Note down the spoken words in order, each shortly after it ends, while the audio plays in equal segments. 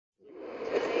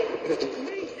Get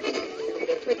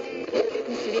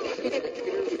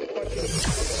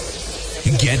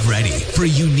ready for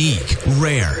unique,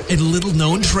 rare, and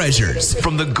little-known treasures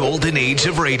from the golden age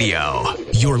of radio.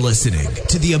 You're listening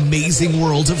to The Amazing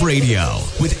World of Radio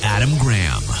with Adam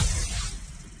Graham.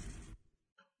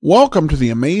 Welcome to The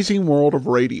Amazing World of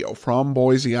Radio from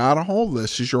Boise, Idaho.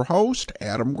 This is your host,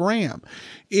 Adam Graham.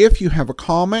 If you have a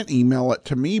comment, email it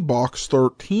to me,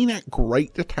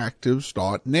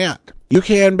 box13@greatdetectives.net. You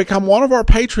can become one of our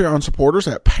Patreon supporters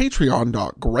at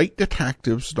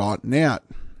patreon.greatdetectives.net.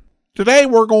 Today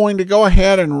we're going to go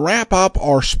ahead and wrap up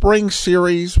our spring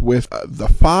series with the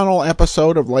final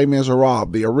episode of Les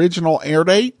Miserables. The original air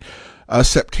date,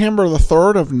 September the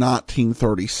 3rd of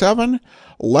 1937.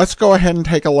 Let's go ahead and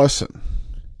take a listen.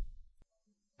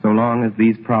 So long as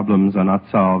these problems are not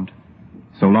solved,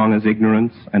 so long as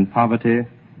ignorance and poverty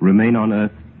remain on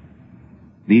earth,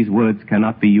 these words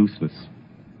cannot be useless.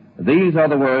 These are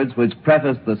the words which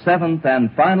preface the seventh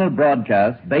and final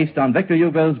broadcast based on Victor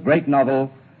Hugo's great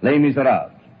novel, Les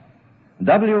Miserables.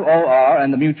 WOR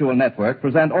and the Mutual Network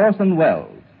present Orson Welles,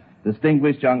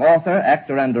 distinguished young author,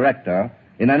 actor, and director,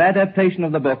 in an adaptation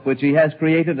of the book which he has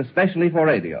created especially for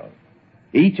radio.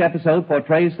 Each episode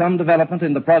portrays some development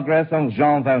in the progress of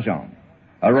Jean Valjean,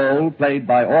 a role played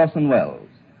by Orson Welles,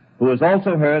 who is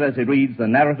also heard as he reads the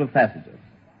narrative passages.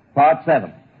 Part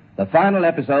 7, the final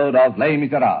episode of Les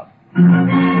Miserables.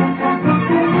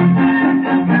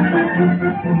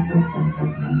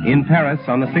 In Paris,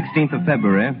 on the 16th of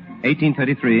February,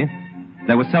 1833,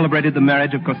 there was celebrated the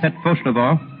marriage of Cosette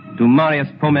Fauchelevent to Marius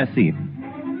Pontmercy.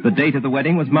 The date of the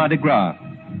wedding was Mardi Gras,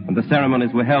 and the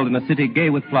ceremonies were held in a city gay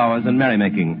with flowers and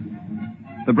merrymaking.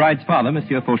 The bride's father,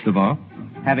 Monsieur Fauchelevent,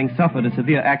 having suffered a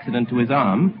severe accident to his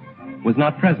arm, was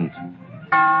not present.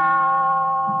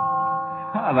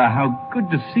 Father, how good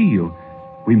to see you.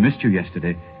 We missed you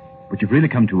yesterday, but you've really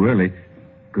come too early.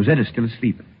 Cosette is still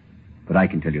asleep. But I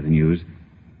can tell you the news.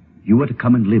 You are to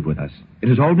come and live with us. It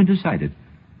has all been decided.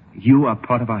 You are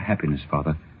part of our happiness,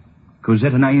 Father.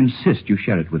 Cosette and I insist you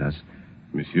share it with us.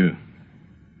 Monsieur.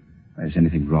 Is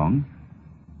anything wrong?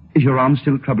 Is your arm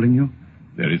still troubling you?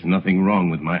 There is nothing wrong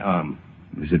with my arm.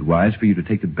 Is it wise for you to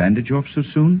take the bandage off so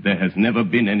soon? There has never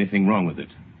been anything wrong with it.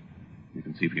 You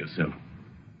can see for yourself.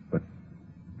 But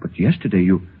yesterday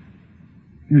you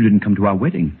didn't come to our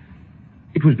wedding.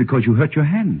 It was because you hurt your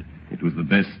hand. It was the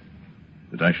best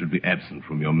that I should be absent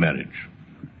from your marriage.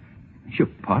 Your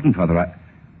pardon, Father,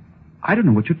 I don't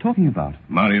know what you're talking about.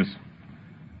 Marius,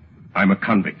 I'm a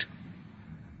convict.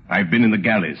 I've been in the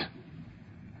galleys.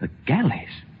 The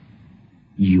galleys?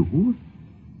 You?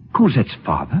 Cosette's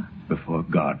father? Before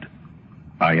God,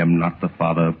 I am not the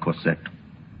father of Cosette.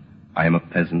 I am a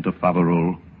peasant of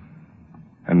Faverolles,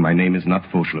 and my name is not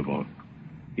Fauchelevent.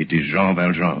 It is Jean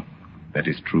Valjean. That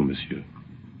is true, monsieur.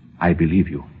 I believe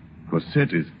you.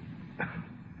 Cosette is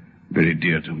very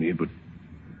dear to me, but,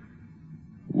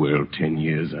 well, 10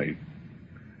 years,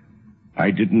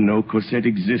 I didn't know Cosette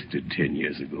existed 10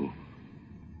 years ago.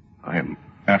 I am,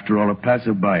 after all, a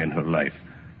passerby in her life,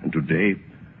 and today,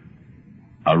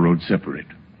 our roads separate.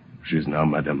 She is now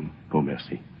Madame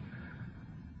Pontmercy.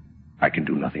 I can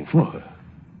do nothing for her.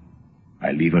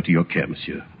 I leave her to your care,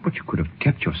 monsieur. But you could have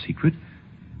kept your secret.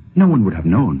 No one would have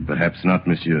known. Perhaps not,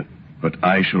 monsieur, but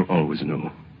I shall always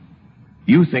know.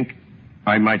 You think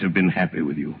I might have been happy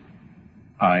with you.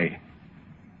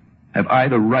 Have I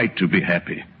the right to be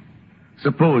happy?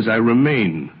 Suppose I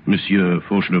remain Monsieur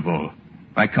Fauchelevent.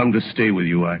 I come to stay with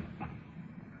you.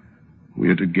 We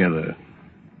are together.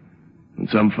 And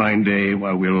some fine day,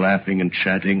 while we're laughing and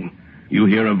chatting, you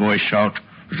hear a voice shout,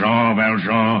 Jean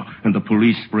Valjean, and the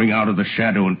police spring out of the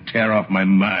shadow and tear off my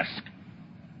mask.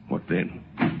 What then?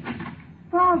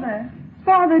 Father,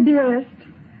 dearest,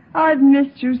 I've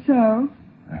missed you so.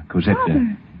 Cosette,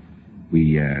 Father.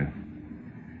 We're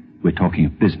talking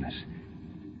of business.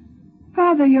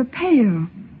 Father, you're pale.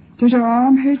 Does your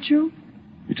arm hurt you?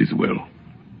 It is well.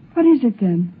 What is it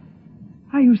then?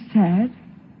 Are you sad?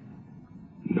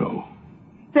 No.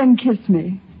 Then kiss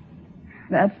me.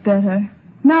 That's better.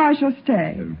 Now I shall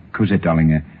stay. Cosette,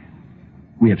 darling,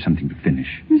 we have something to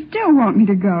finish. You still want me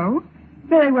to go?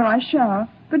 Very well, I shall.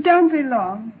 But don't be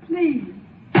long, please.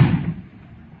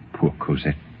 Poor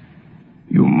Cosette.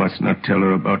 You must not tell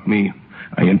her about me.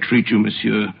 I entreat you,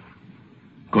 monsieur.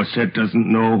 Cosette doesn't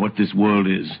know what this world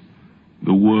is.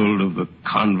 The world of the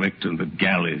convict and the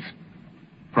galleys.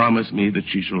 Promise me that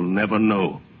she shall never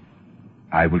know.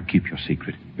 I will keep your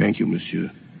secret. Thank you, monsieur.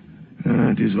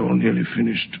 It is all nearly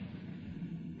finished.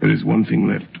 There is one thing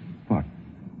left. What?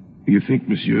 You think,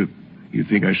 monsieur,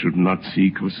 I should not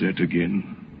see Cosette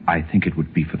again? I think it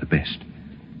would be for the best.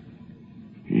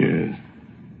 Yes.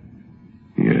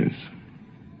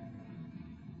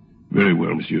 Very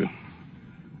well, monsieur.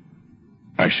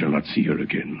 I shall not see her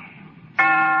again.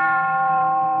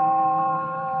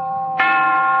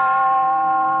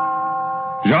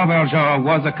 Jean Valjean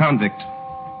was a convict,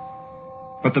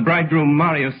 but the bridegroom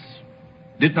Marius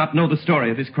did not know the story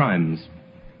of his crimes.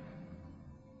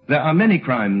 There are many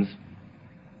crimes,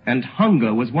 and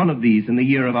hunger was one of these in the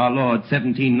year of our Lord,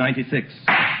 1796.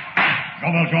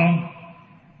 Jean Valjean,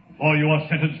 before you are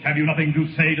sentenced, have you nothing to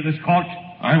say to this court?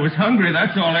 I was hungry,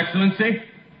 that's all, Excellency.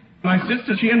 My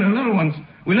sister, she and her little ones,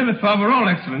 we live at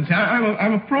Faverolles, Excellency.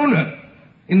 I'm a pruner.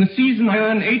 In the season, I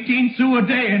earn 18 sous a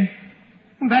day,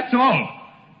 and that's all.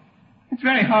 It's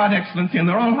very hard, Excellency, and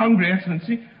they're all hungry,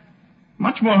 Excellency.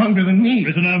 Much more hungry than me.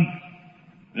 Prisoner,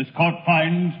 this court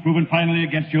finds, proven finally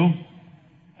against you,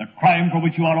 the crime for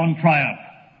which you are on trial,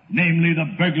 namely the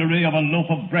burglary of a loaf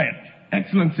of bread.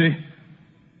 Excellency,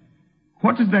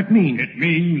 what does that mean? It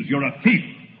means you're a thief.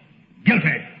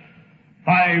 Guilty.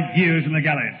 5 years in the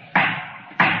galleys.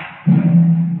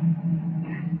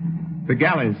 The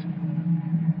galleys.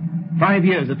 5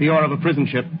 years at the oar of a prison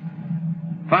ship.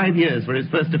 5 years for his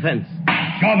first offense.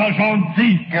 Jean Valjean,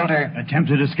 thief. Guilty.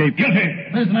 Attempted escape. Guilty.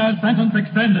 Prisoner, sentence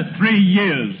extended. 3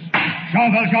 years.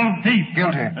 Jean Valjean, thief.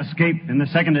 Guilty. Escape in the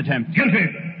second attempt. Guilty.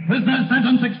 Prisoner,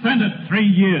 sentence extended. 3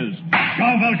 years.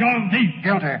 Jean Valjean, thief.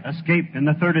 Guilty. Escape in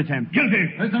the third attempt. Guilty.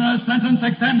 Prisoner, sentence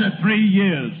extended. 3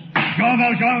 years. Jean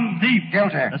Valjean, thief.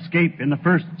 Guilty. Escape in the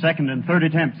first, second, and third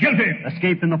attempts. Guilty.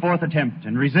 Escape in the fourth attempt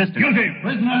and resistance. Guilty.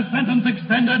 Prisoner, sentence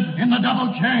extended in the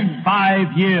double chain.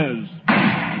 5 years.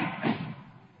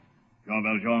 Jean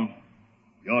Valjean,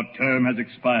 your term has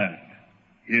expired.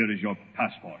 Here is your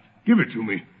passport. Give it to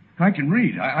me. I can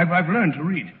read. I've learned to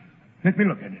read. Let me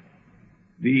look at it.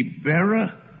 The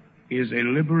bearer is a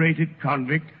liberated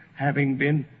convict, having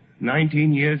been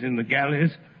 19 years in the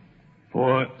galleys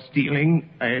for stealing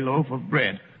a loaf of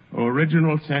bread.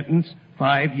 Original sentence,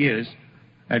 5 years.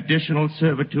 Additional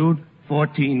servitude,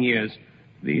 14 years.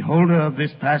 The holder of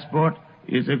this passport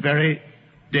is a very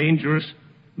dangerous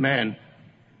man.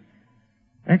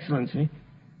 Excellency,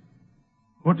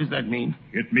 what does that mean?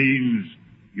 It means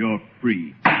you're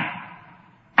free.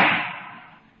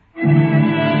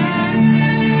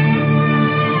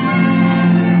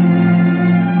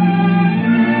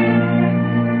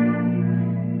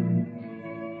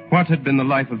 What had been the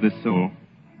life of this soul?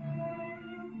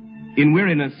 In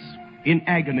weariness, in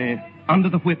agony, under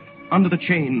the whip, under the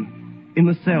chain, in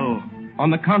the cell, on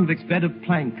the convict's bed of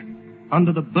plank,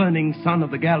 under the burning sun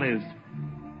of the galleys,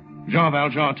 Jean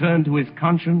Valjean turned to his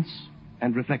conscience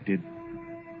and reflected.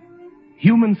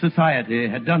 Human society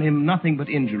had done him nothing but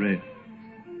injury.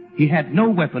 He had no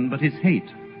weapon but his hate.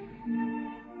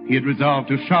 He had resolved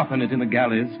to sharpen it in the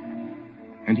galleys,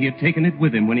 and he had taken it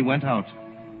with him when he went out.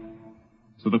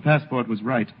 So the passport was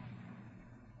right.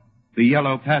 The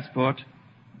yellow passport,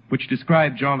 which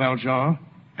described Jean Valjean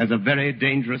as a very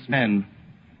dangerous man.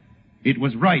 It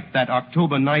was right that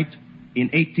October night in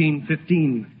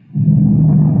 1815.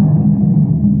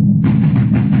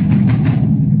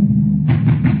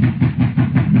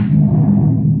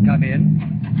 Come in.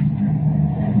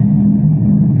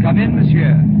 Come in,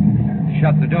 monsieur.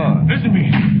 Shut the door. Listen to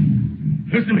me.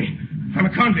 Listen to me. I'm a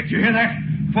convict. You hear that?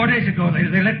 4 days ago,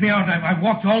 they let me out. I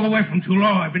walked all the way from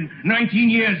Toulon. I've been 19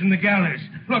 years in the galleys.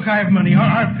 Look, I have money.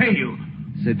 I'll pay you.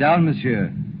 Sit down, monsieur.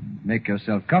 Make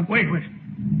yourself comfortable. Wait. Did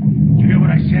you hear what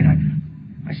I said?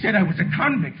 I said I was a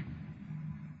convict.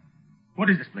 What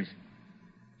is this place?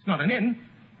 It's not an inn.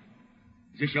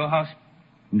 Is this your house?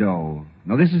 No,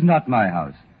 this is not my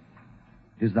house.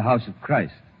 It is the house of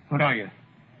Christ. What are you?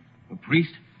 A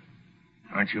priest?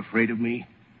 Aren't you afraid of me?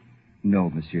 No,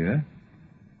 monsieur.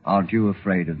 Aren't you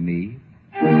afraid of me?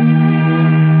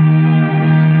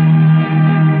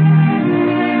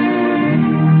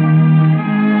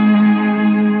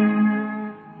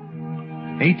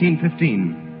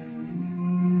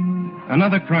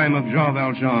 Another crime of Jean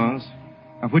Valjean's,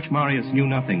 of which Marius knew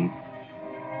nothing.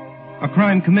 A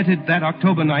crime committed that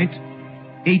October night,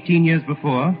 18 years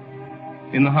before,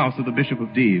 in the house of the Bishop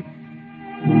of D.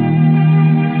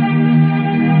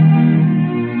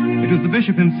 It was the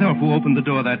bishop himself who opened the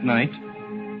door that night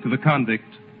to the convict,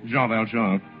 Jean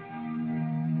Valjean.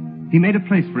 He made a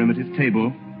place for him at his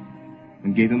table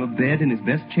and gave him a bed in his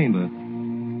best chamber.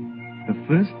 The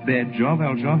first bed Jean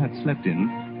Valjean had slept in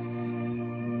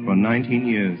for 19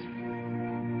 years.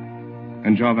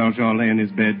 And Jean Valjean lay in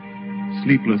his bed,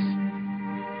 sleepless,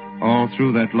 all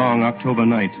through that long October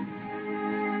night.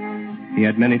 He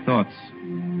had many thoughts.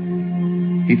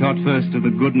 He thought first of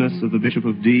the goodness of the Bishop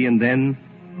of D, and then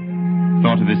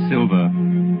thought of his silver.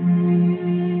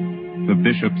 The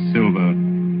bishop's silver.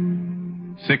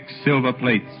 6 silver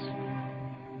plates.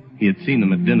 He had seen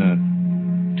them at dinner.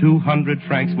 200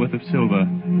 francs worth of silver,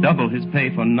 double his pay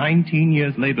for 19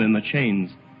 years' labor in the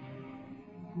chains.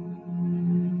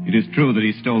 It is true that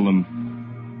he stole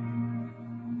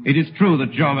them. It is true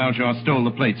that Jean Valjean stole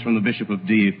the plates from the Bishop of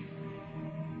D.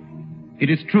 It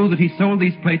is true that he sold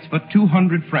these plates for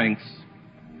 200 francs,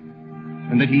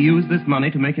 and that he used this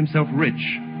money to make himself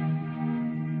rich.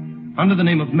 Under the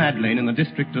name of Madeleine in the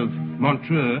district of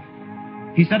Montreux,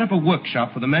 he set up a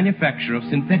workshop for the manufacture of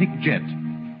synthetic jet.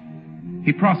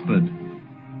 He prospered.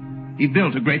 He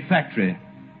built a great factory.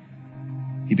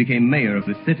 He became mayor of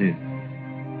the city.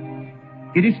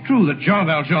 It is true that Jean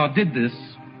Valjean did this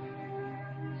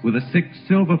with the 6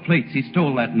 silver plates he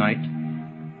stole that night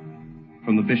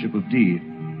from the Bishop of D.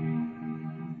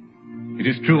 It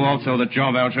is true also that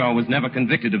Jean Valjean was never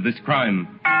convicted of this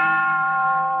crime.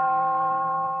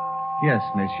 Yes,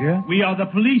 monsieur. We are the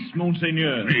police,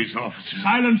 Monseigneur. Please, officer.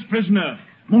 Silence, prisoner.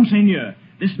 Monseigneur,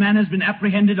 this man has been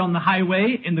apprehended on the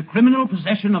highway in the criminal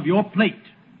possession of your plate.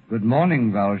 Good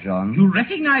morning, Valjean. You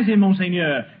recognize him,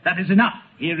 Monseigneur. That is enough.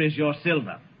 Here is your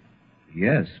silver.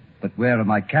 Yes, but where are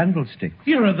my candlesticks?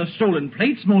 Here are the stolen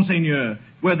plates, Monseigneur.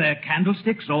 Were there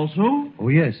candlesticks also? Oh,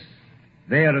 yes.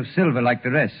 They are of silver like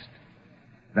the rest.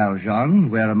 Valjean,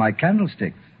 where are my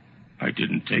candlesticks? I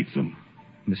didn't take them.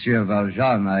 Monsieur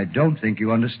Valjean, I don't think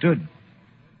you understood.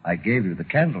 I gave you the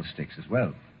candlesticks as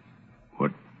well.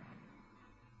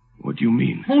 What do you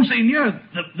mean? Monseigneur,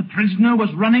 the prisoner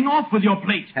was running off with your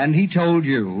plate. And he told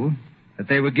you that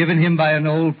they were given him by an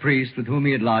old priest with whom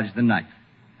he had lodged the night.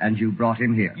 And you brought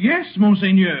him here. Yes,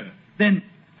 Monseigneur. Then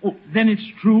it's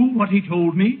true what he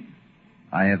told me?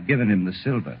 I have given him the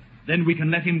silver. Then we can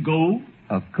let him go?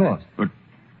 Of course. But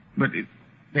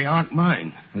they aren't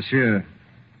mine. Monsieur,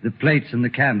 the plates and the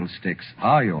candlesticks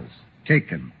are yours. Take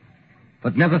them.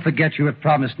 But never forget you have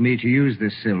promised me to use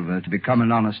this silver to become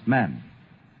an honest man.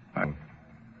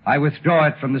 I withdraw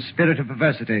it from the spirit of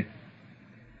perversity,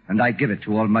 and I give it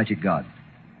to Almighty God.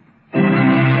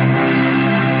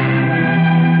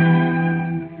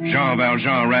 Jean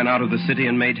Valjean ran out of the city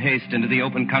and made haste into the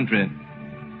open country.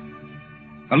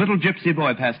 A little gypsy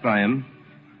boy passed by him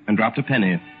and dropped a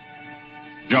penny.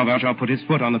 Jean Valjean put his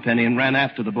foot on the penny and ran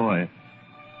after the boy,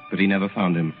 but he never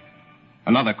found him.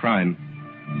 Another crime.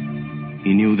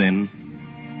 He knew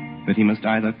then that he must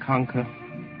either conquer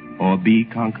or be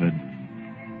conquered.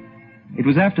 It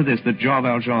was after this that Jean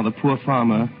Valjean, the poor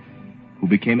farmer, who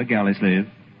became a galley slave,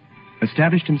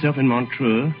 established himself in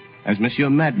Montreux as Monsieur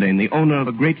Madeleine, the owner of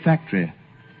a great factory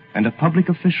and a public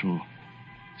official.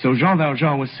 So Jean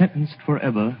Valjean was sentenced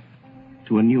forever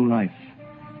to a new life.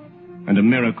 And a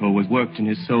miracle was worked in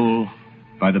his soul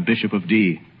by the Bishop of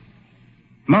D.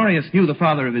 Marius knew the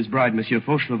father of his bride, Monsieur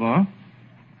Fauchelevent,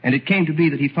 and it came to be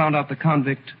that he found out the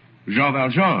convict, Jean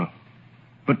Valjean.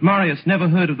 But Marius never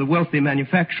heard of the wealthy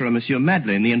manufacturer, Monsieur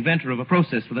Madeleine, the inventor of a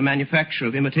process for the manufacture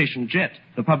of imitation jet,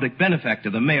 the public benefactor,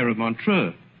 the mayor of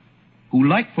Montreux, who,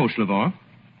 like Fauchelevent,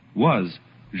 was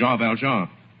Jean Valjean.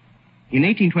 In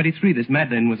 1823, this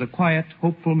Madeleine was a quiet,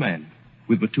 hopeful man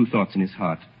with but 2 thoughts in his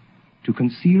heart: to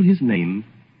conceal his name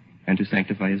and to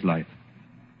sanctify his life,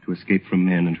 to escape from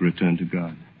men and to return to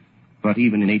God. But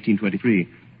even in 1823,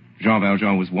 Jean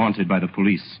Valjean was wanted by the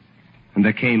police, and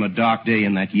there came a dark day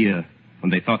in that year when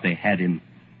they thought they had him.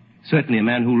 Certainly a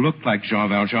man who looked like Jean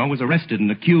Valjean was arrested and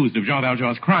accused of Jean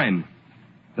Valjean's crime,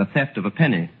 the theft of a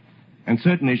penny. And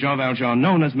certainly Jean Valjean,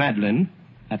 known as Madeleine,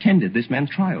 attended this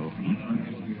man's trial.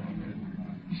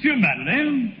 Monsieur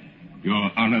Madeleine.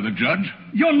 Your Honor, the judge?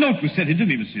 Your note was sent in to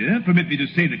me, monsieur. Permit me to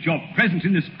say that your presence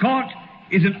in this court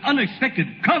is an unexpected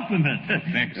compliment.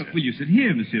 Thanks, sir. Will you sit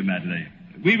here, Monsieur Madeleine?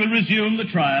 We will resume the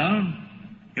trial.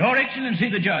 Your Excellency,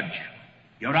 the judge.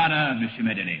 Your Honor, Monsieur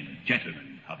Madeleine,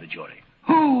 gentlemen of the jury.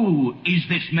 Who is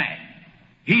this man?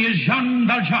 He is Jean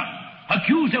Valjean,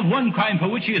 accused of one crime for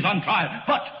which he is on trial,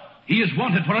 but he is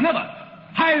wanted for another.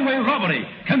 Highway robbery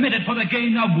committed for the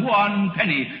gain of 1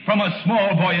 penny from a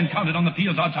small boy encountered on the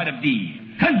fields outside of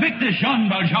D. Convict this Jean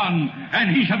Valjean,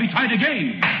 and he shall be tried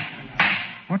again.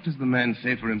 What does the man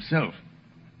say for himself?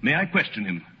 May I question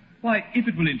him? Why, if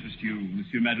it will interest you,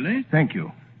 Monsieur Madeleine. Thank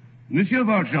you. Monsieur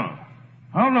Valjean,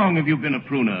 how long have you been a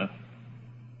pruner?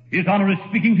 His Honor is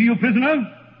speaking to you, prisoner.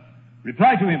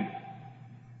 Reply to him.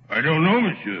 I don't know,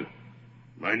 monsieur.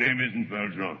 My name isn't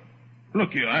Valjean.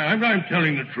 Look here, I'm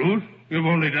telling the truth. You've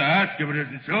only to ask if it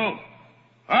isn't so.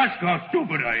 Ask how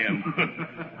stupid I am.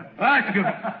 Ask if...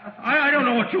 I don't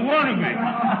know what you want of me.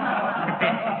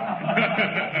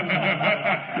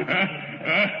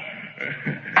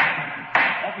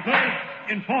 Officers,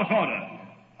 enforce order.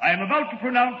 I am about to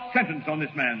pronounce sentence on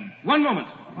this man. One moment.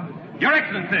 Your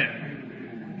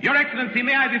Excellency. Your Excellency,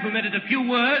 may I be permitted a few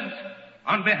words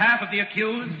on behalf of the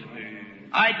accused?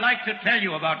 I'd like to tell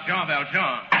you about Jean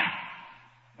Valjean.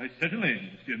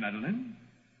 Certainly, Monsieur Madeleine.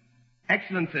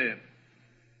 Excellency,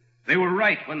 they were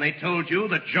right when they told you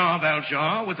that Jean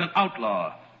Valjean was an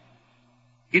outlaw.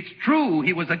 It's true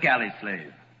he was a galley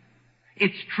slave.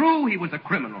 It's true he was a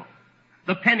criminal.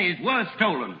 The pennies were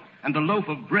stolen, and the loaf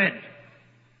of bread,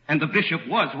 and the bishop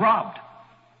was robbed.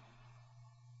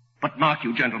 But mark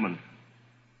you, gentlemen,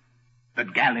 the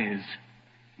galleys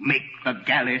make the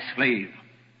galley slave.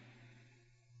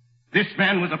 This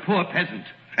man was a poor peasant,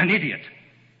 an idiot.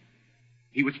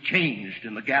 He was changed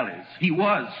in the galleys. He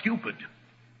was stupid.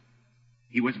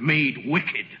 He was made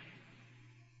wicked.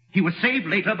 He was saved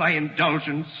later by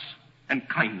indulgence and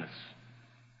kindness,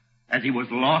 as he was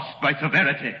lost by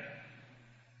severity.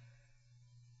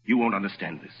 You won't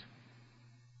understand this.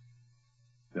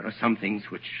 There are some things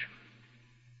which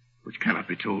cannot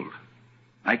be told.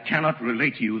 I cannot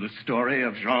relate to you the story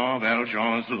of Jean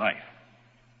Valjean's life.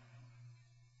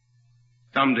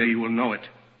 Someday you will know it.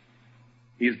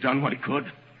 He has done what he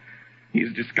could. He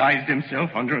has disguised himself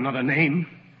under another name.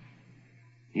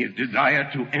 He has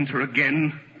desired to enter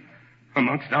again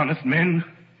amongst honest men.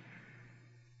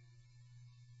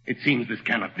 It seems this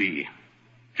cannot be.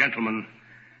 Gentlemen,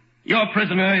 your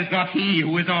prisoner is not he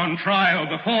who is on trial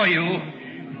before you.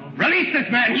 Release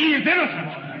this man. He is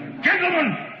innocent.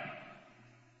 Gentlemen,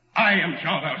 I am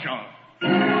Jean Valjean.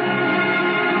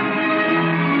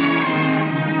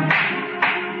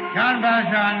 Jean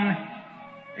Valjean,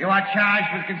 you are charged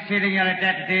with concealing your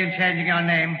identity and changing your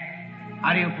name.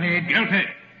 How do you plead? Guilty.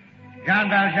 Jean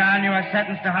Valjean, you are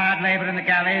sentenced to hard labor in the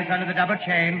galleys under the double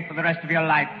chain for the rest of your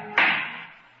life.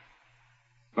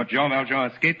 But Jean Valjean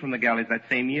escaped from the galleys that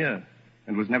same year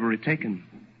and was never retaken.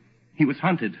 He was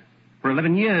hunted. For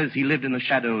 11 years he lived in the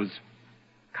shadows,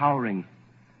 cowering.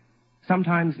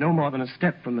 Sometimes no more than a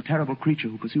step from the terrible creature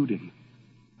who pursued him,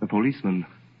 the policeman,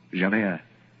 Javert.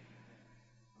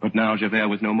 But now Javert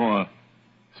was no more.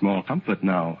 Small comfort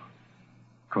now.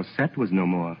 Cosette was no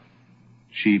more.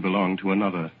 She belonged to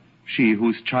another. She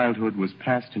whose childhood was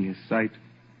passed in his sight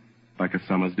like a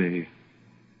summer's day,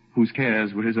 whose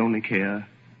cares were his only care,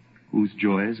 whose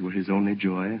joys were his only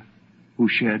joy, who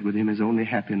shared with him his only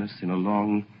happiness in a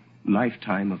long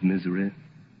lifetime of misery,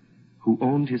 who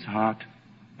owned his heart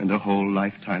and a whole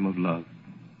lifetime of love.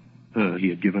 Her he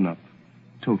had given up,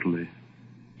 totally.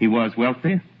 He was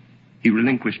wealthy. He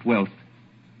relinquished wealth.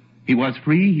 He was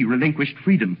free. He relinquished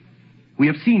freedom. We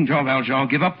have seen Jean Valjean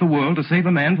give up the world to save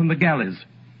a man from the galleys.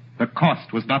 The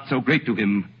cost was not so great to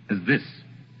him as this.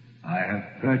 I have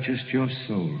purchased your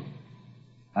soul.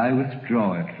 I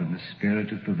withdraw it from the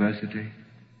spirit of perversity,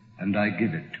 and I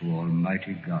give it to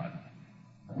Almighty God.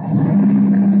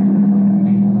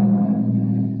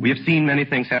 We have seen many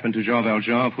things happen to Jean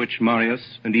Valjean of which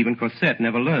Marius and even Cosette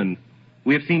never learned.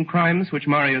 We have seen crimes which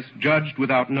Marius judged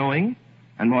without knowing,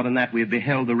 and more than that, we have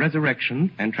beheld the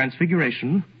resurrection and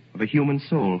transfiguration of a human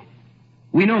soul.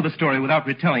 We know the story without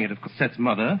retelling it of Cosette's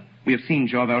mother. We have seen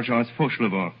Jean Valjean as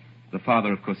Fauchelevent, the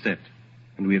father of Cosette,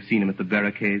 and we have seen him at the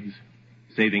barricades,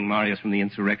 saving Marius from the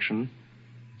insurrection,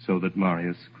 so that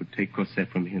Marius could take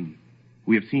Cosette from him.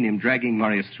 We have seen him dragging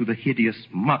Marius through the hideous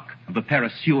muck of the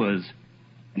Paris sewers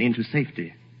and into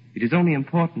safety. It is only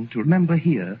important to remember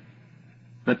here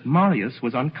that Marius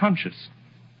was unconscious,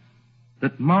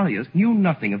 that Marius knew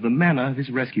nothing of the manner of his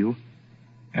rescue,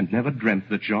 and never dreamt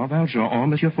that Jean Valjean or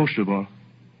Monsieur Fauchelevent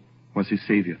was his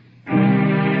savior.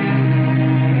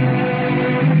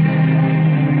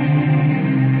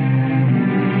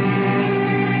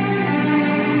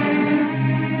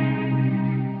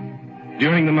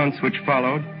 During the months which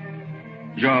followed,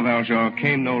 Jean Valjean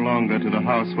came no longer to the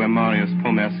house where Marius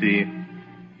Pontmercy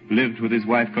lived with his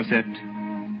wife Cosette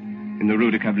in the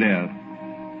Rue de Cablère.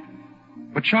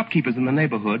 But shopkeepers in the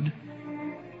neighborhood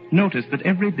noticed that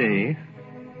every day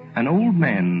an old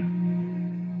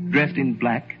man dressed in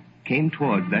black came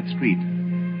towards that street.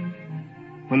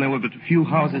 When there were but a few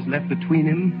houses left between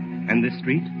him and this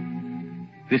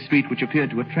street which appeared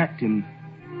to attract him,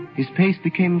 his pace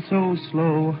became so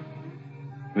slow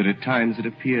that at times it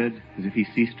appeared as if he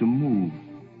ceased to move.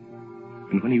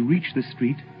 And when he reached the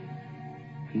street,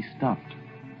 he stopped,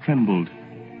 trembled,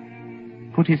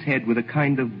 put his head with a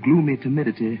kind of gloomy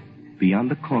timidity beyond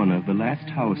the corner of the last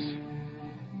house,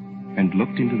 and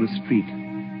looked into the street.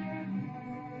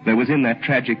 There was in that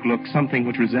tragic look something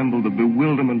which resembled the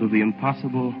bewilderment of the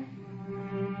impossible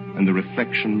and the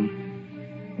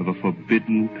reflection of a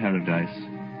forbidden paradise.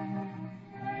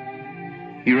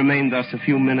 He remained thus a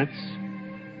few minutes,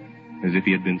 as if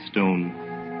he had been stoned.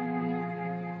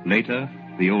 Later,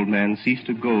 the old man ceased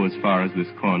to go as far as this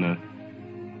corner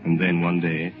And then one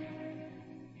day,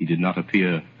 he did not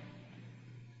appear.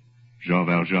 Jean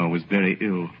Valjean was very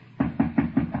ill.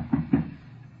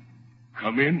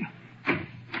 Come in.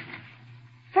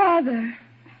 Father.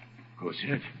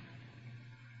 Cosette.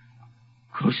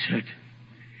 Cosette.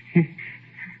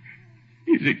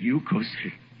 Is it you,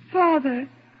 Cosette? Father,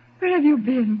 where have you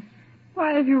been?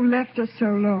 Why have you left us so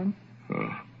long?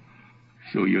 Oh,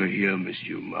 so you're here,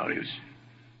 Monsieur Marius.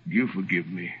 You forgive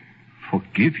me.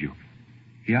 Forgive you?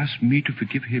 He asked me to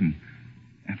forgive him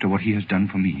after what he has done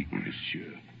for me.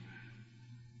 Monsieur,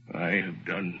 I have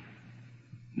done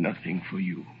nothing for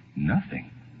you. Nothing?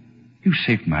 You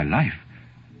saved my life.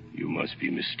 You must be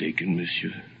mistaken,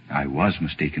 monsieur. I was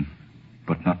mistaken,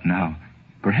 but not now.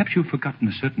 Perhaps you've forgotten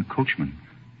a certain coachman.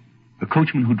 The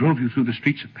coachman who drove you through the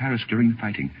streets of Paris during the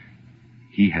fighting.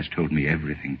 He has told me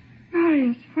everything.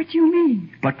 Marius, what do you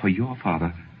mean? But for your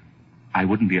father, I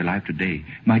wouldn't be alive today.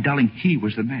 My darling, he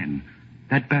was the man.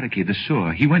 That barricade, the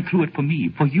sewer, he went through it for me,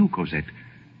 for you, Cosette.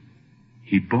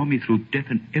 He bore me through death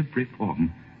in every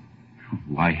form.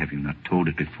 Why have you not told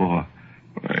it before?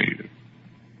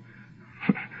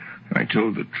 I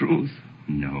told the truth.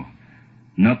 No,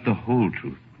 not the whole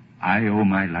truth. I owe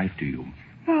my life to you.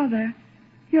 Father,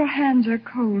 your hands are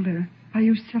colder. Are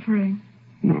you suffering?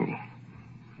 No.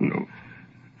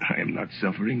 I am not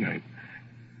suffering.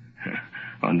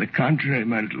 On the contrary,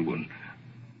 my little one,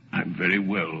 I'm very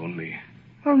well, only...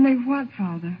 Only what,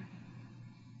 Father?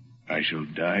 I shall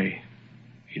die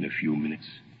in a few minutes.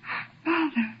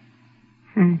 Father.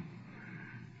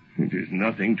 It is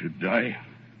nothing to die.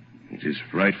 It is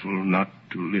frightful not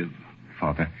to live.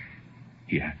 Father,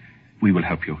 here, we will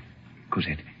help you.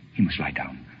 Cosette, he must lie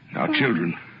down. Now,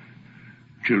 children,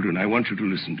 I want you to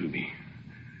listen to me.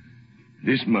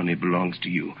 This money belongs to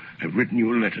you. I've written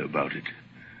you a letter about it.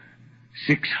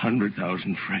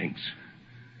 600,000 francs.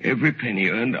 Every penny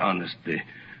earned honestly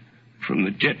from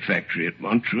the jet factory at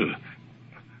Montreux.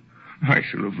 I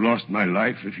shall have lost my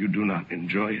life if you do not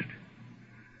enjoy it.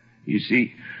 You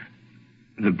see,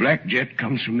 the black jet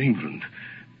comes from England,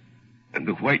 and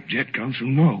the white jet comes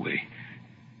from Norway.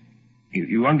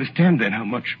 You understand then how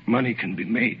much money can be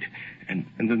made, and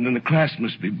then the glass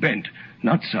must be bent,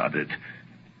 not soldered.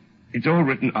 It's all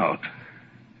written out.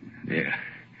 There.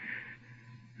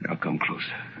 Now come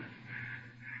closer.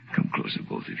 Come closer,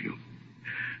 both of you.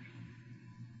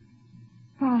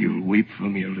 You'll weep for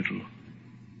me a little.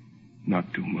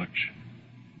 Not too much.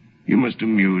 You must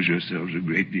amuse yourselves a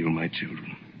great deal, my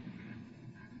children.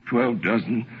 12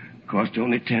 dozen cost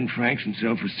only 10 francs and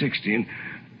sell for 16.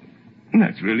 And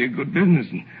that's really a good business.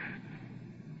 And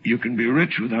you can be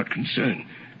rich without concern.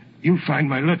 You'll find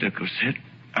my letter, Cosette.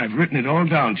 I've written it all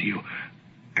down to you.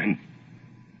 And,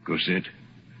 Cosette,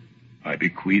 I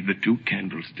bequeath the 2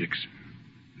 candlesticks.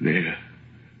 There,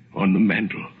 on the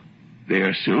mantel. They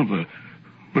are silver,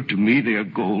 but to me they are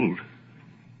gold.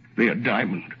 They are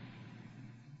diamond.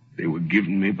 They were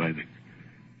given me by the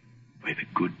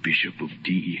good Bishop of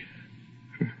D.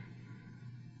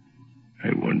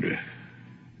 I wonder,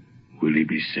 will he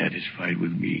be satisfied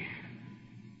with me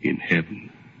in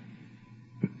heaven?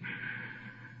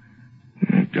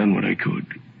 I've done what I could.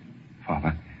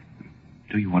 Father,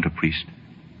 do you want a priest?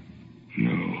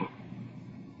 No.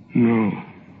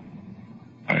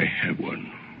 I have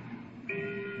one.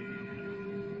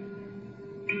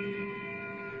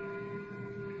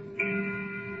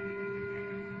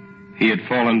 He had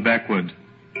fallen backward.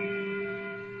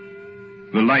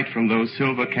 The light from those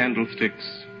silver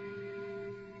candlesticks,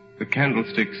 the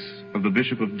candlesticks of the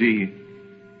Bishop of D,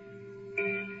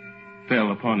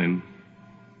 fell upon him.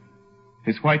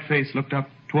 His white face looked up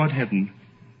toward heaven.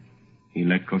 He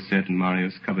let Cosette and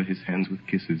Marius cover his hands with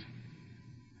kisses.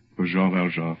 For Jean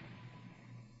Valjean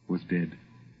was dead.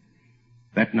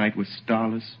 That night was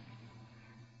starless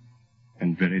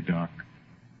and very dark.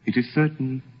 It is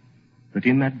certain that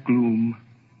in that gloom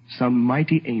some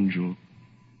mighty angel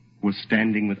was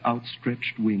standing with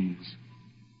outstretched wings,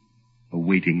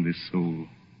 awaiting this soul.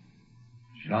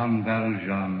 Jean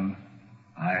Valjean,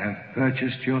 I have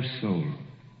purchased your soul.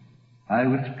 I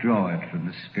withdraw it from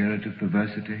the spirit of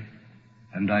perversity,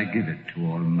 and I give it to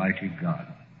Almighty God.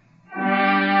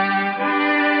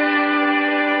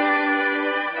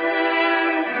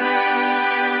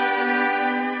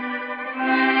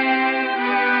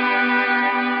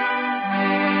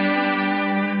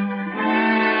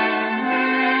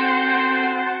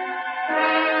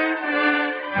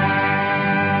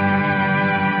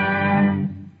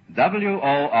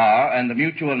 WOR and the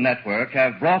Mutual Network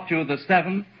have brought you the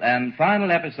 7th and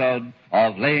final episode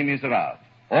of Les Miserables.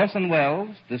 Orson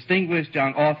Welles, distinguished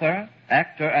young author,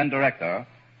 actor, and director,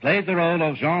 played the role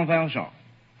of Jean Valjean,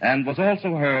 and was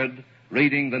also heard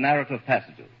reading the narrative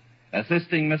passages.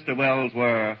 Assisting Mr. Wells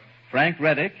were Frank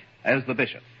Reddick as the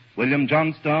bishop, William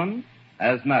Johnstone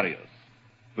as Marius,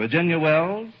 Virginia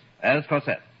Wells as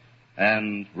Cosette,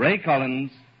 and Ray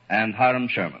Collins and Hiram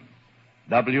Sherman.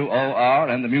 WOR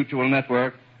and the Mutual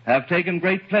Network have taken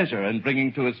great pleasure in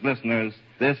bringing to its listeners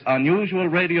this unusual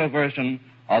radio version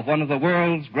of one of the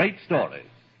world's great stories,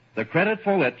 the credit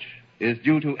for which is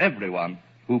due to everyone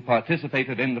who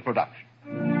participated in the production.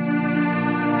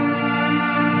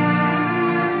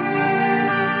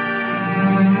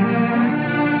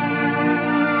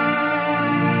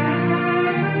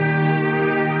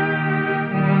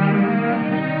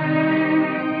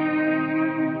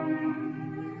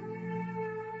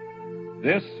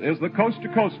 This is the Coast to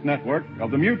Coast Network of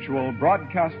the Mutual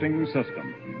Broadcasting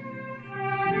System.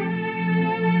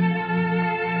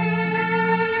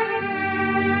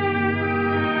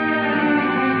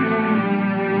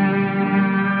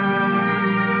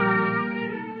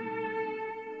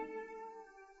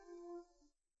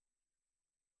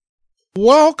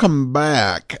 Welcome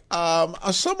back.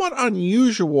 A somewhat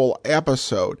unusual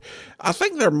episode. I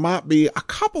think there might be a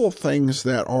couple of things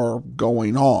that are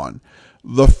going on.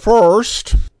 The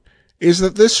first is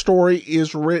that this story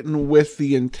is written with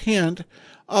the intent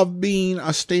of being a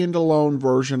standalone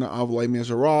version of Les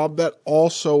Miserables that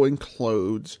also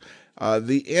includes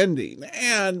the ending.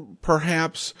 And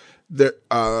perhaps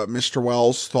Mr.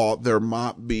 Wells thought there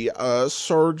might be a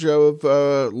surge of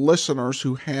listeners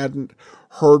who hadn't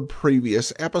heard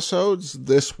previous episodes.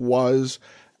 This was,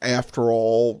 after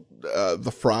all,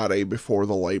 the Friday before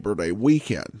the Labor Day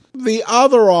weekend. The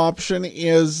other option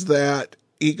is that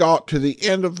he got to the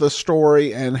end of the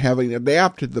story and, having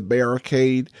adapted The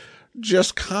Barricade,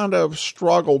 just kind of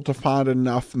struggled to find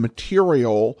enough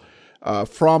material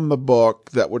from the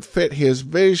book that would fit his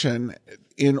vision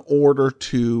in order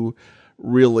to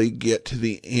really get to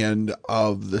the end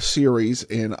of the series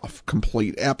in a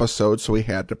complete episode, so he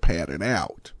had to pad it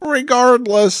out.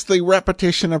 Regardless, the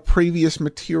repetition of previous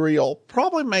material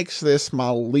probably makes this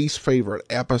my least favorite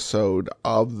episode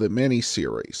of the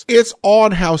miniseries. It's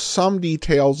odd how some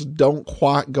details don't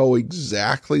quite go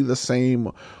exactly the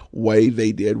same way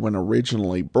they did when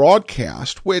originally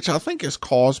broadcast, which I think is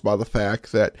caused by the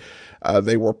fact that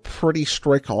they were pretty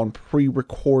strict on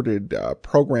pre-recorded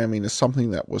programming as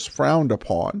something that was frowned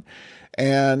upon.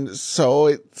 And so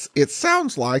it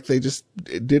sounds like they just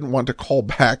didn't want to call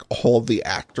back all of the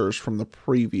actors from the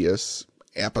previous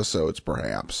episodes,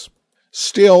 perhaps.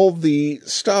 Still, the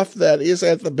stuff that is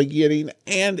at the beginning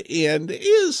and end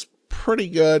is pretty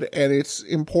good, and it's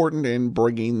important in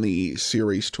bringing the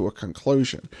series to a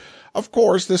conclusion. Of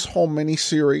course, this whole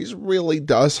miniseries really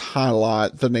does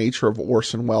highlight the nature of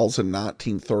Orson Welles in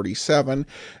 1937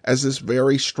 as this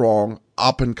very strong,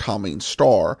 up-and-coming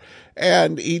star,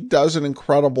 and he does an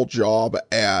incredible job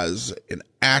as an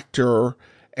actor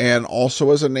and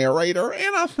also as a narrator,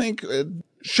 and I think it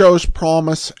shows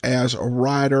promise as a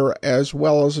writer as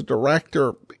well as a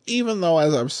director, even though,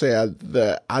 as I've said,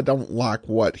 that I don't like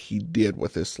what he did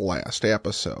with this last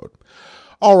episode.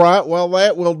 All right, well,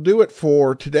 that will do it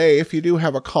for today. If you do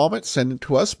have a comment, send it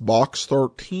to us,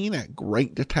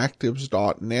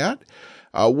 box13@greatdetectives.net.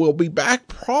 We'll be back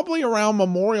probably around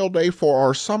Memorial Day for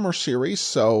our summer series,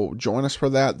 so join us for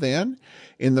that then.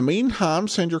 In the meantime,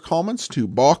 send your comments to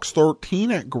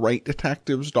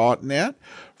box13@greatdetectives.net.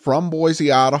 From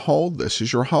Boise, Idaho, this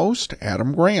is your host,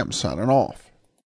 Adam Graham, signing off.